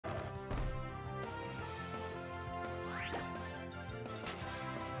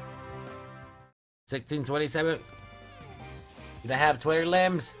1627. Did I have Twitter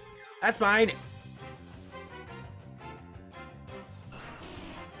limbs? That's fine.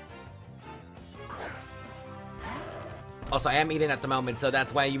 Also, I am eating at the moment, so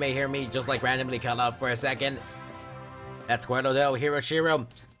that's why you may hear me just like randomly cut off for a second. That's Squirtle though, Hiroshiro.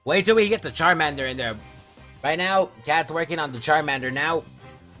 Wait till we get the Charmander in there. Right now, Kat's working on the Charmander now.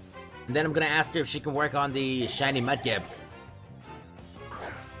 And then I'm gonna ask her if she can work on the shiny Mudkip.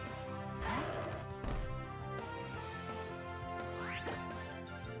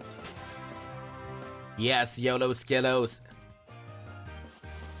 Yes, YOLO Skillos.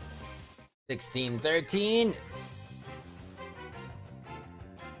 1613.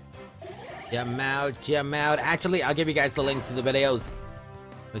 Come out. Actually, I'll give you guys the links to the videos.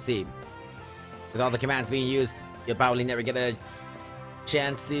 Let's see. With all the commands being used, you'll probably never get a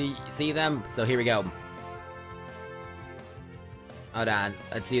chance to see them. So here we go. Hold on.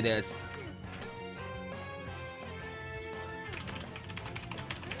 Let's do this.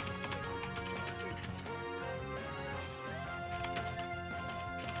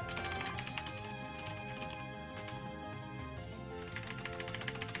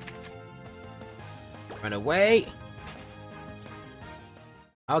 Run away.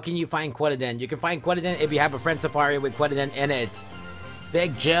 How can you find Quidden? You can find Quidden if you have a friend Safari with Quidden in it.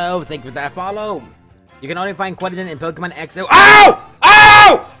 Big Joe, thank you for that follow. You can only find Quidden in Pokemon XO. Oh!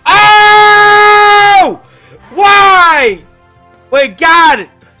 Oh! Oh! Why? We got it!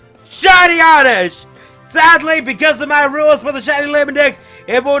 Shiny Oddish! Sadly, because of my rules for the Shiny Living Dex,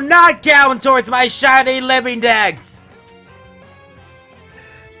 it will not count towards my Shiny Living Dex.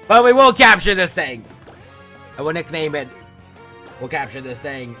 But we will capture this thing. I will nickname it. We'll capture this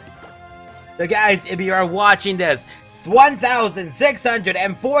thing. So guys, if you are watching this,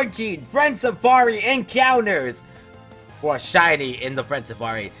 1,614 Friend Safari encounters for a shiny in the Friend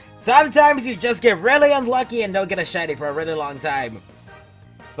Safari. Sometimes you just get really unlucky and don't get a shiny for a really long time.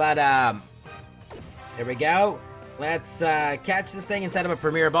 But here we go. Let's catch this thing inside of a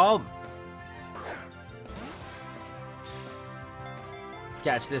Premier Ball. Let's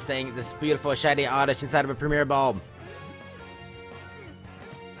catch this thing, this beautiful shiny Oddish inside of a Premier Ball.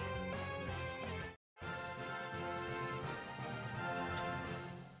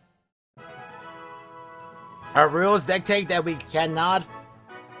 Our rules dictate that we cannot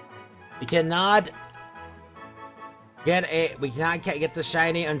get the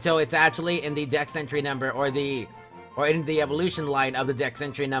shiny until it's actually in the Dex entry number or in the evolution line of the Dex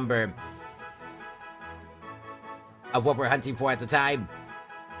entry number of what we're hunting for at the time.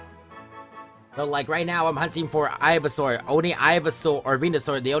 So like right now I'm hunting for Ivysaur, only Ivysaur or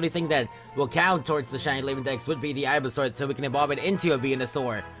Venusaur. The only thing that will count towards the shiny Living Dex would be the Ivysaur, so we can evolve it into a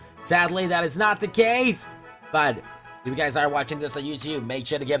Venusaur. Sadly, that is not the case. But if you guys are watching this on YouTube, make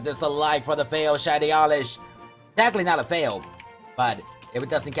sure to give this a like for the fail shiny Oddish. Technically not a fail, but if it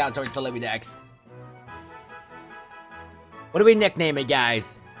doesn't count towards the Living Dex. What do we nickname it,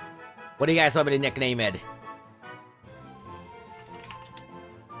 guys? What do you guys want me to nickname it?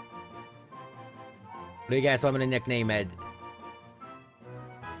 What do you guys want me to nickname it?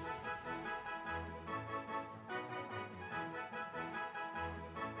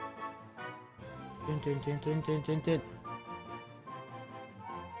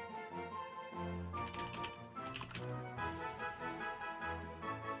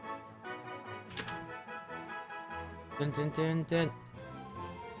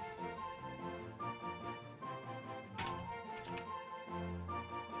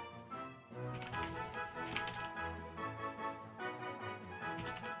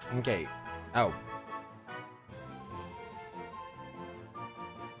 Okay. Oh.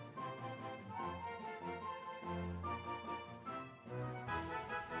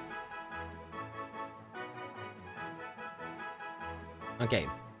 Okay.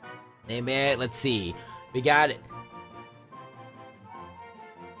 Name it. Let's see. We got it.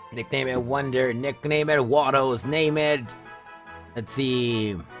 Nickname it Wonder. Nickname it Waddles. Name it. Let's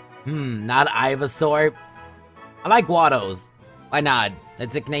see. Not Ivysaur. I like Waddles. Why not?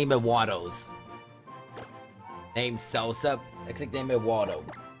 Let's nickname it Waddles. Name Sosa. Let's nickname it Waddle.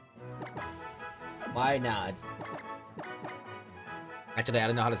 Why not? Actually, I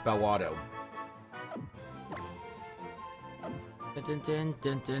don't know how to spell Waddle.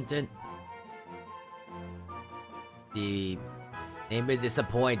 The name it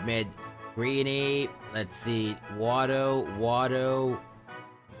Disappointment. Greenie. Let's see. Watto.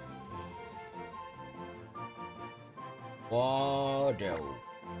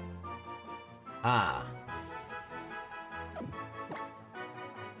 Ah.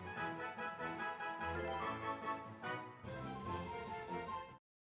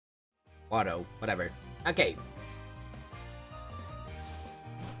 Auto, whatever. Okay.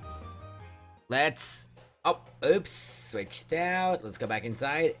 Let's... Oh, oops. Switched out. Let's go back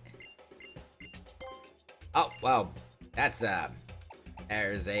inside. Oh, well. That's,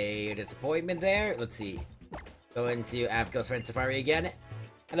 there's a disappointment there. Let's see. Go into Apco Sprint Safari again.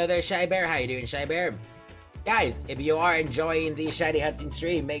 Hello there, Shy Bear. How you doing, Shy Bear? Guys, if you are enjoying the shiny hunting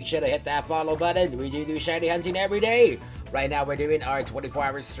stream, make sure to hit that follow button. We do shiny hunting every day. Right now, we're doing our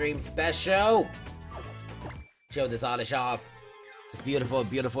 24-hour stream special. Show this Oddish off. This beautiful,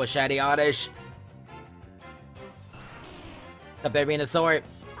 beautiful shiny Oddish. The Venusaur,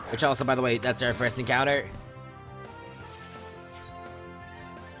 which also, by the way, that's our first encounter.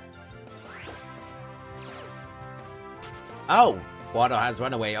 Oh, Waddle has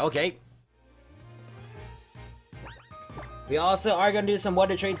run away. Okay. We also are going to do some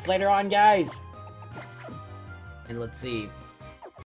water traits later on, guys. And let's see.